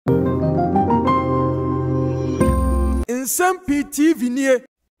Nsem-Pii TV nie.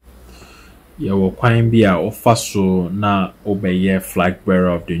 Yawo kwan bi a ofa so na obeye flag bearer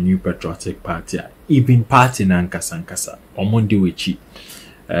of the New Patriotic Party, even party na nkasa omondi wechi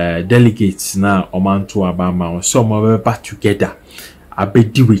delegates na omanto abama so mo be together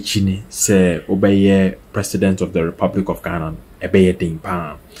abedi wechi ni se obeye president of the Republic of Ghana ebeye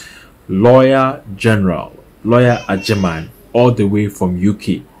dimpa lawyer general lawyer Agyemang all the way from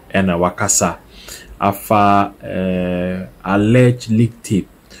UK and wakasa afa alleged leak tape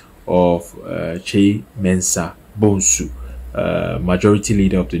of Che Mensa Bonsu, majority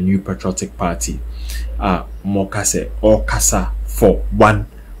leader of the New Patriotic Party, Mokase or Kasa for one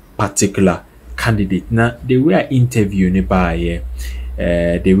particular candidate. Now they were interviewed by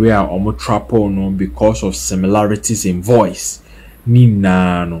they were almost trapped on because of similarities in voice.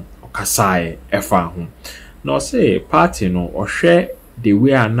 Nina no Kasai Efa home. No say party no or share they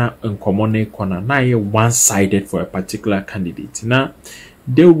were not in common corner na one-sided for a particular candidate. Now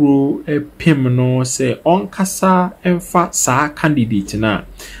they will pim no say on kasa emfa sa candidate na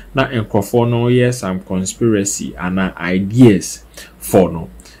enkrofo no yes some conspiracy and ideas for no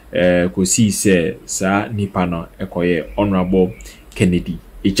ko see say sa nipa no ekoye honorable Kennedy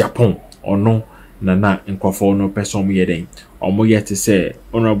Japan ono na enkrofo no person mo yeden omo yet say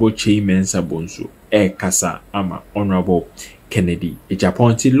honorable Che Mensa Bonsu kasa ama honorable Kennedy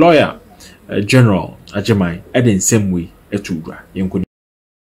Japan ti lawyer general Agyemang Nsem-Pii etudra yenkuni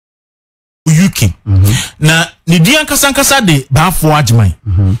UK na ni dia nkasa de baafo Agyemang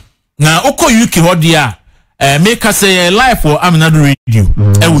na oko UK ho dia make us say live for Aminado radio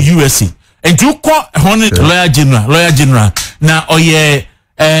e USA enti uko hon lawyer general na oye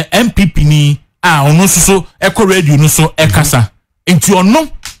MPP ni ono so eko radio no so ekasa enti ono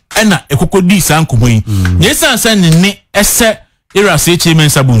na ekokodi sankomo yi yesa san ne ese irase Che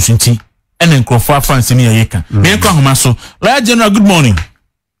Mensa Bonsu nti ene nkrofo afanse ne yeka me nko ahoma so lawyer general good morning.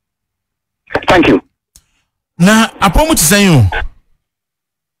 Thank you. Na apomu tisanyo.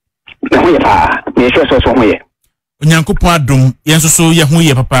 Na hoye pa, me so hoye. Onyankopon adom, yenso ye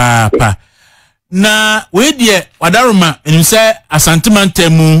hoye papa. Na we die wadaroma ense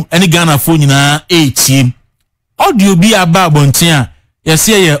asantemantemu eni Ghana fo nyina etie. Audio bi aba abonten a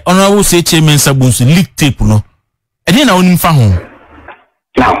yese ye honorable Che Mensa Bonsu leak tape no. Edi na onim fa ho.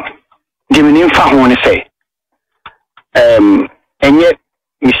 Now, the meaning fa ho ne say enye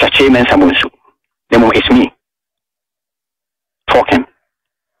Mr. Che Mensa Bonsu. It's me talking.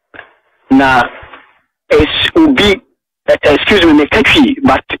 Now, it will be, excuse me, country,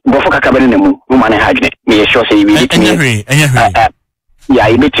 but before Kakabane Nemu, woman had me sure say, yeah,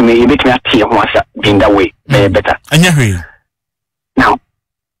 you bet me at tea once in that way, better. Now,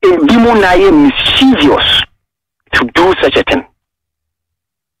 it be more mischievous to do such a thing.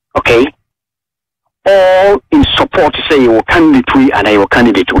 Okay? All in support to say your candidate way and your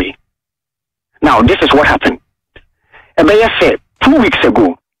candidate way. Now, this is what happened. Ebeye said 2 weeks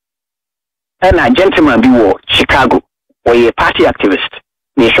ago, and a gentleman be Chicago, or a party activist,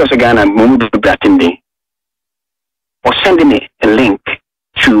 near Ghana, Mumudu Bratinde, was sending me a link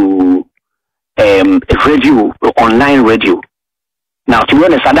to a radio, online radio. Now, to be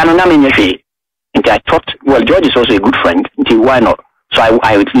honest, I don't know and I thought, well, George is also a good friend, why not? So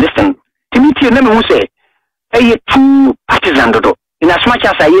I would listen. To meet you, let me say, a two partisan dodo. In as much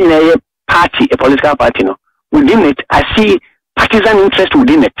as I in a party, a political party, no, within it, I see partisan interest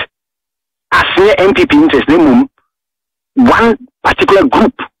within it. I see MPP interest, one particular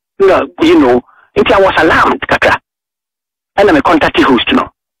group, you know, I was alarmed, kaka. And I'm a contact host, you know.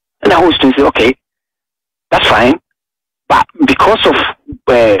 And the host say, okay, that's fine. But because of,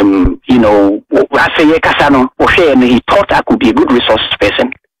 you know, I say, Kasano, and he thought I could be a good resource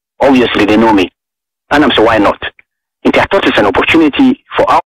person. Obviously, they know me. And I'm so why not? I thought it's an opportunity for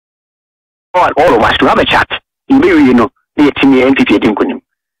all of us to have a chat. You know,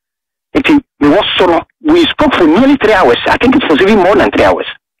 we spoke for nearly 3 hours. I think it was even more than 3 hours.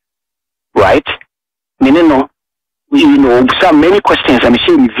 Right? You know, some many questions I'm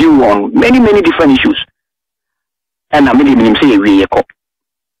seeing view on many different issues. And I'm going to say we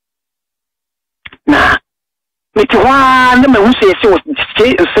now, let me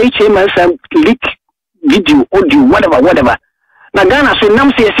say Che Mensa leak video, audio, whatever. Na Ghana so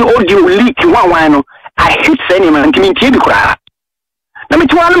nam say audio leak one I hate saying man to me tie bi kura. Na me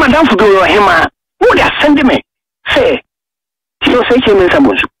tuwa na madam fu do him who they send me say Che Mensa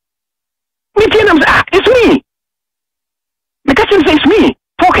Bonsu. Me tie nam say it's me. Because it's me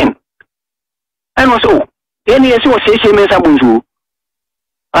talking. And also then he was Che Mensa Bonsu.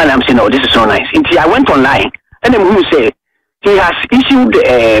 And I'm saying, no, this is so nice. Until I went online, and then who say he has issued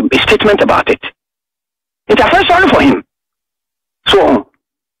a statement about it. It's a first sorry for him. So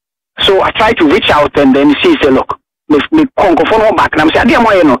I tried to reach out, and then she said, look, me congo phone back, and I'm saying, this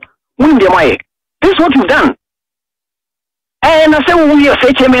is what you've done. And I said, well, we are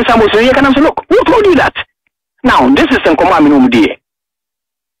saying, and I said, look, who told you that? Now, this is some command,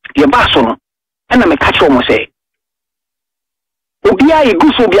 your basso, and I'm a catch almost say, Obia, a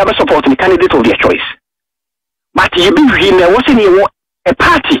goose will be able to support the candidate of their choice. But you be there wasn't a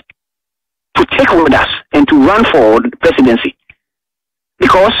party to take with us and to run for the presidency.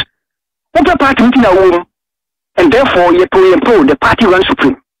 Because other party meeting a room, and therefore you to the party runs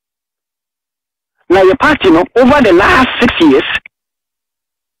supreme. Now your party, over the last 6 years,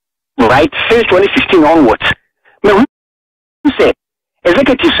 right, since 2016 onwards, now we say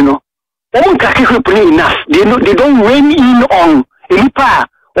executives enough. They don't rein in on any power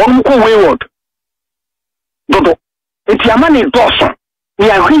or wayward. Dodo, it's your money Dawson. We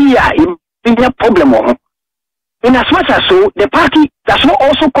are here in a problem. In as much as so, the party does not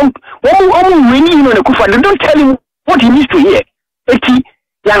also come. Rein in on the Kufa. They don't tell him what he needs to hear. It's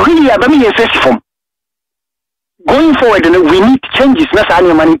from going forward, we need changes. Not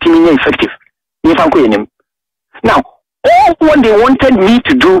any money to effective. Now, all what they wanted me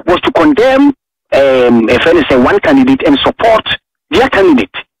to do was to condemn one candidate and support their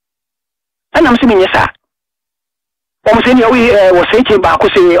candidate. And I'm saying, yes, sir. I'm saying, we was saying, back,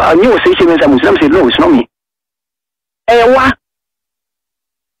 say, I knew was saying, as a Muslim, said, no, it's not me. And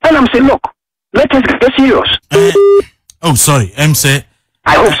I'm saying, look, let us get serious. Oh, sorry, I'm saying,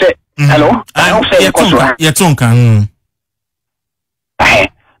 I hope say, hello? I hope say,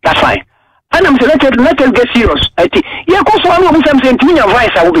 that's fine. And I'm saying, let us get serious. I think, yeah, because I'm saying, to me,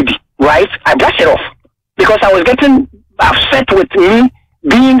 advice I will be right. I brush it off because I was getting upset with me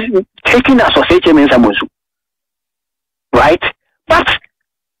being taken as a Nsem-Pii, right? But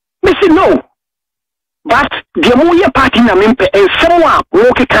they said no. But the more party na mempe and someone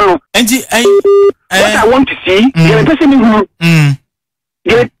working can. What I want to see, the person who,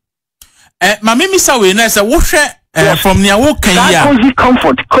 Mami Misawe, na say what from near walking here. Cozy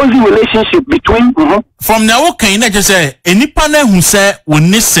comfort, cozy relationship between. From near walking, na just say any partner who say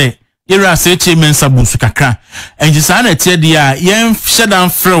when they say yera say Nsem-Pii kakra, and just an etie dia yen shedan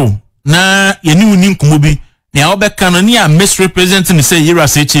flow na yeni unim kumubi. Now obeka na misrepresenting say yera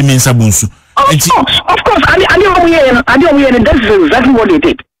say Nsem-Pii. Of course, I don't hear that is exactly what they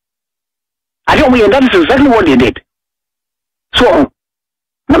did. That is exactly what they did. So,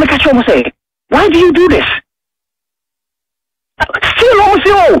 let me catch you say, why do you do this? Still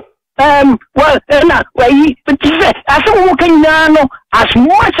also, as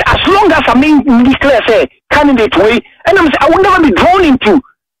long as I mean declare say candidate way, and I will never be drawn into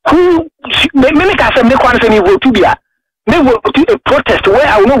who make us a make one any vote to be a protest where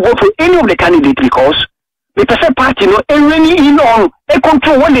I will not vote for any of the candidates because the percent party really in on a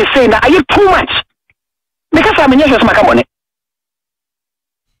control what they say now are you too much because I'm in your money.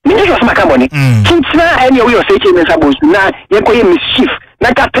 Minister of Macaboni, Kinsna, and you will say Nsem-Pii, now you're going mischief.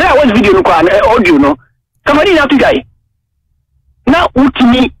 Now, I was video audio, no. Somebody now to guy. Now,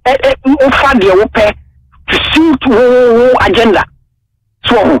 ultimately, Fadia pay to suit agenda.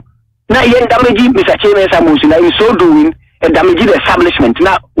 So, now you're damaging Mr. Nsem-Pii, now you're so doing and damaging the establishment.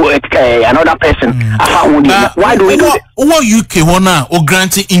 Now, another person. Why do we do it? What UK wanna or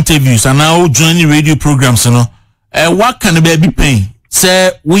granting interviews and now joining radio programs, you know? What can the baby pay?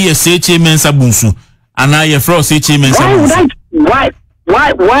 Say we are Nsem-Pii and I am from Nsem-Pii.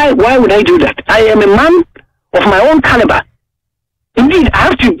 Why would I do that? I am a man of my own caliber. Indeed, I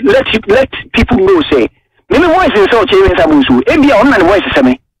have to let people know. Say, maybe voice is so Nsem-Pii. Maybe on my voice is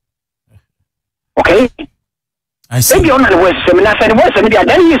me. Okay. I see. Maybe on my voice is me. I said voice is me.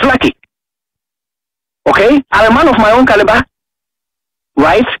 Then he is lucky. Okay, I'm a man of my own caliber,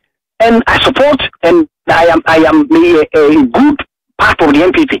 right? And I support, and I am a good part of the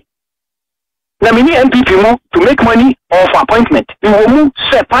MPP. Now, we need MPP to make money or for appointment. We will move,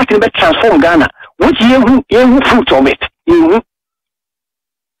 say, party that transform Ghana. Which you fruit of it.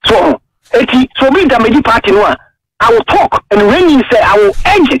 So we damage party no. I will talk, and when you say I will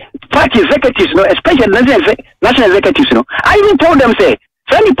urge party executives, especially national executives, I even told them say,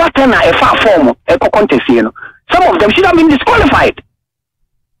 send the partner a far form a contest, some of them should have been disqualified.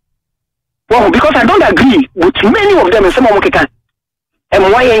 Well, because I don't agree with many of them in some of them. And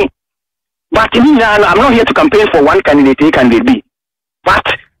why? But I'm not here to campaign for one candidate A, candidate B. But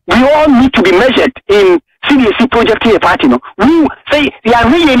we all need to be measured in CDC project here party. We say they are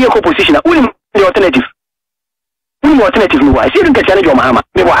really any opposition. Who is the alternative? Who is the alternative? I see you can challenge your mama.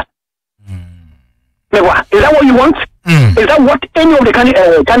 Is that what you want? Is that what any of the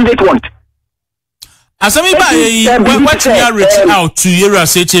candidates want? Asami ba what you are reaching out to Yera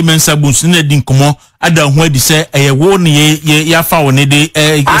Seche Mensabus in the Dinkomo, Adam where they say a warn ye found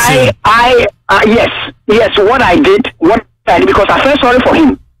yes, what I did, because I felt sorry for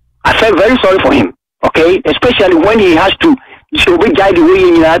him. I felt very sorry for him. Okay, especially when he has to guide the way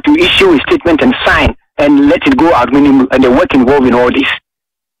he had to issue a statement and sign and let it go out minimum and the work involved in all this.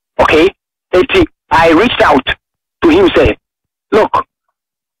 Okay, I reached out to him, say, look,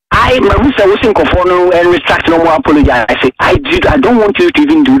 I wasn't conforming and retract no more apology. I said, I don't want you to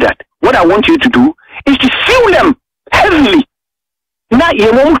even do that. What I want you to do is to sue them heavily. Now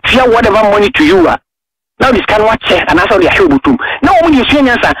you won't share whatever money to you are. Now this can watch and that's how they are able to. Now when you see an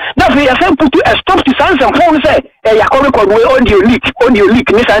answer, now they are saying put a stop to answer and phone say, hey, you call record way audio leak,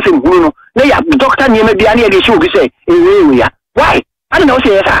 this answer Bruno. Now you the doctor near me the they show say, hey, why? I don't know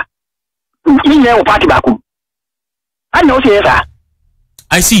say yes. You know party back. I know say yes.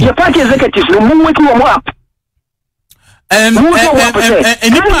 I see. The party executives no move to more up.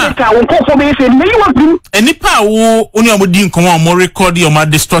 Nipa wo oni amodi nko wa mo record your ma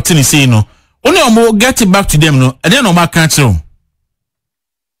distorting say no. Oni omo get back to them no. And then o ma kan tell.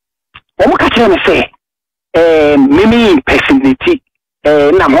 Omo ka tell me say mimi personality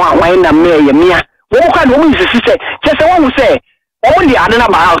na mo anwan na me ye mia. Wo ka no mo sisi say just one who say omo dey adana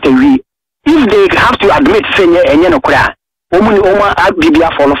ba out we. If they have to admit say enye no kura. Oma Bibia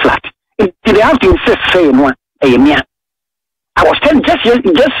follow flat. If they have to insist saying one, I was telling just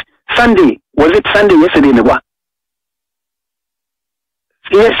Sunday. Was it Sunday yesterday?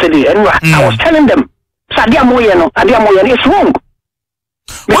 Yesterday, and I was telling them, Sadia Moyano, it's wrong.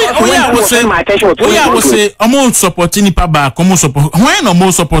 I was say, almost supporting Nipa back, almost support. Why no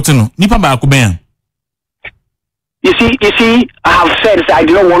more supporting Nipa back? You see, I have said I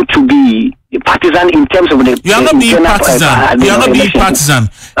do not want to be partisan in terms of the. You are not being partisan. You are not being partisan.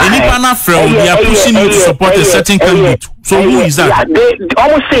 Any partner from they are pushing you to support a certain candidate. So who is that? Yeah, they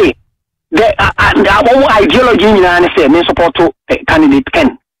almost say the ideology in say they support to candidate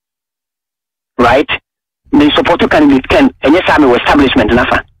Ken, right? They support to candidate Ken, and yes, I'm establishment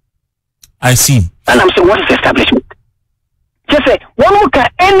nafa. I see. And I'm saying, what is establishment? Just say one look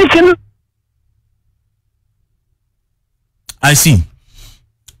at anything. I see.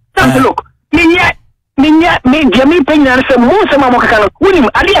 Look, me Jamie Pena said, most of my can win him.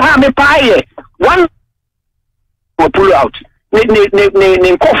 I didn't have a pie. One will pull out. They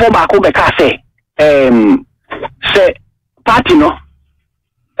call for back over say, party no,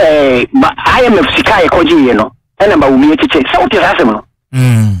 but I am a Sikai Koji, you know, and about me to check. So what is happening?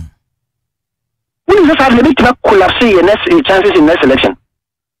 We just have the big collapse in chances in next election.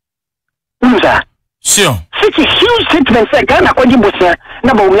 Who's that? Sure. Such a huge statement say Ghana kwaji bosia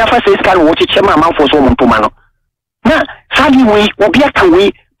na ba umia fa say scan wo chiche ma manfo so mo ntoma no. Na sadi we obi aka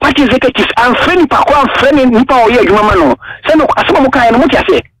we party executives and friend pa kwa friend nipa o ye adwuma ma no. Say no asema mo kan no mo tia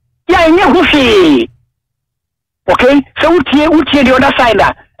say ya enye ho hwe. Okay? So utie the other side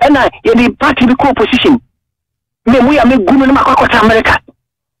da na ye the party be co-opposition. Me we are me gunu na makwa America.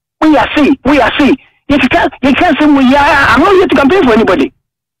 We are see. You can't say we are. I'm not here to campaign for anybody.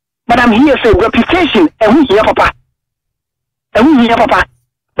 But I'm here to say reputation, and we here, Papa.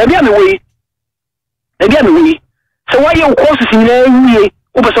 Maybe I'm away. So why you courses in the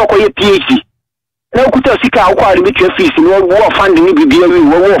over so called PhD? Now could tell Sika acquire the mutual fees in war funding,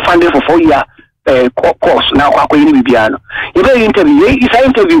 war funding for 4 year course. Now, I will be piano. You very interview, it's an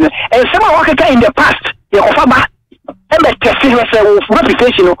interview, and some of in the past, you offer back. And the testing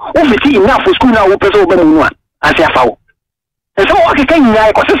reputation of it enough for school now, open over one as a foul. And so what can you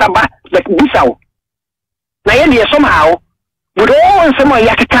like about like this out? Now, somehow, with all some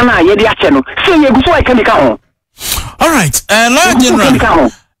Yakana, Yadiachano, say you so I can become. All right, Lord General.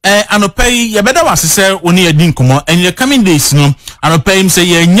 And pay you better was say when you didn't come and you're coming days, no, and pay him say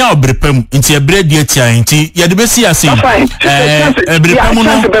you're now brepem into a bread yet, you're the best I see.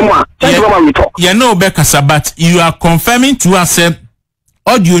 You know, Becca Sabat, you are confirming to us,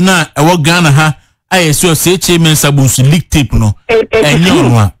 audio now, a what Ghana ha. I saw say Chairman Sabus leak tape no. It is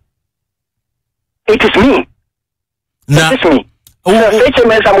me. Now, it is me.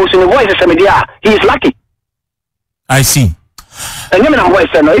 Chairman Sabus in the voice is media. He is lucky. I see. And you voice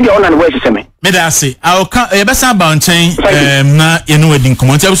no, you on voice is me. Me da say, I will come. You better about chain. Na you know wedding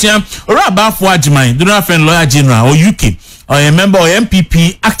come on. Tell us or about for Agyemang. Do not friend lawyer general or UK or a member or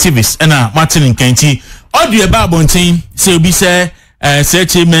MPP activist. And Martin in Kenti. All the about chain. Say be say.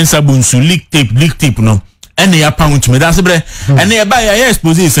 Search mensa bunsu leak tape no and they pound to me that's bre and they buy a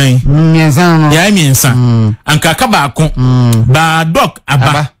expose saying miensa and kakaba ba dog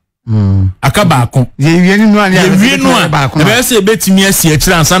aba aka baako ye no a be say betimi asi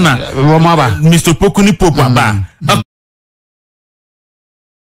akira ansa na wo ma ba Mr. Poku ni Pope aba